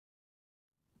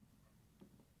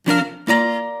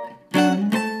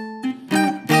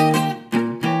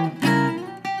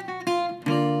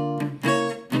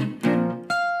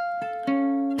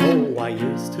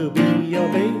used to be your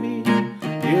baby,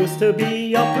 used to be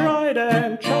your pride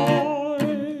and joy.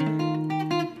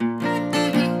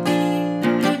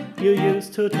 You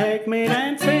used to take me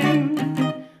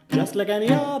dancing, just like any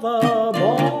other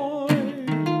boy.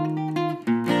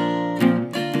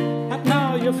 But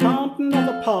now you found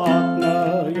another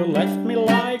partner, you left me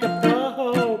like a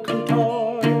broken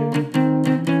toy.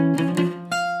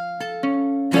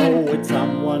 Oh, it's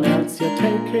someone else you're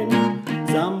taking,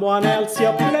 someone else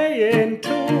you're playing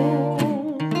to.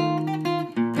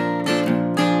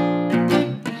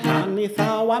 Honey,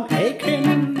 how I'm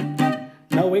aching,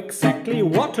 know exactly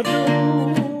what to do.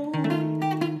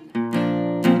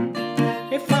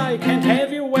 If I can't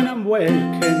have you when I'm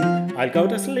waking, I'll go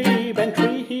to sleep and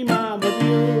dream I'm with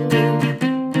you.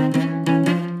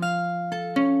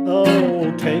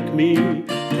 Oh, take me,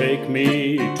 take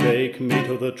me, take me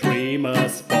to the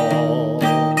dreamer's ball.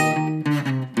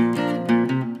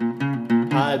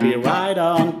 I'll be right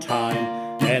on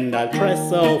time, and I'll dress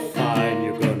so fine.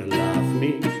 You're gonna love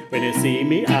me when you see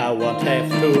me, I won't have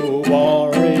to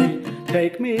worry.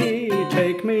 Take me,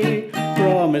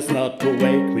 promise not to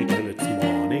wake me till it's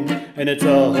morning, and it's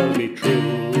all be true.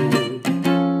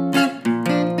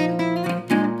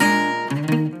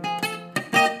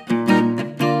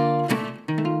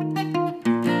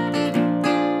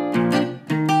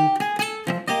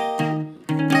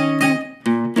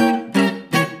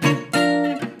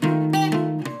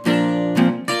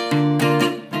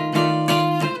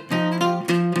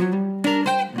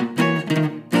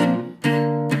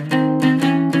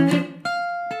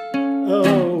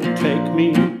 Oh,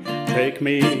 take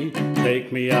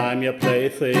me, I'm your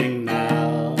plaything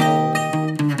now.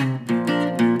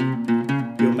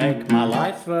 You make my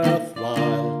life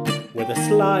worthwhile with the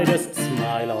slightest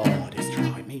smile, or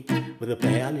destroy me with a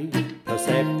barely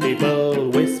perceptible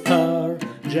whisper.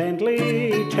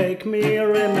 Gently take me,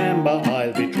 remember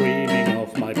I'll be dreaming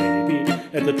of my baby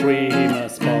at the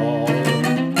dreamer's ball.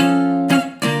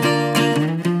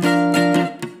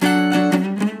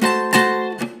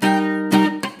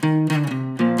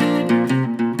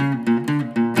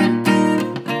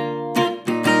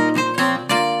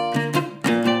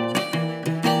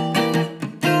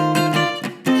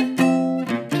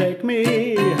 Take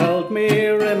me, hold me,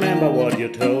 remember what you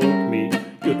told me.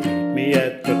 You'd meet me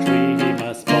at the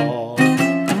dreamer's ball.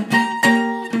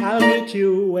 I'll meet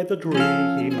you at the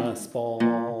dreamer's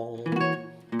ball.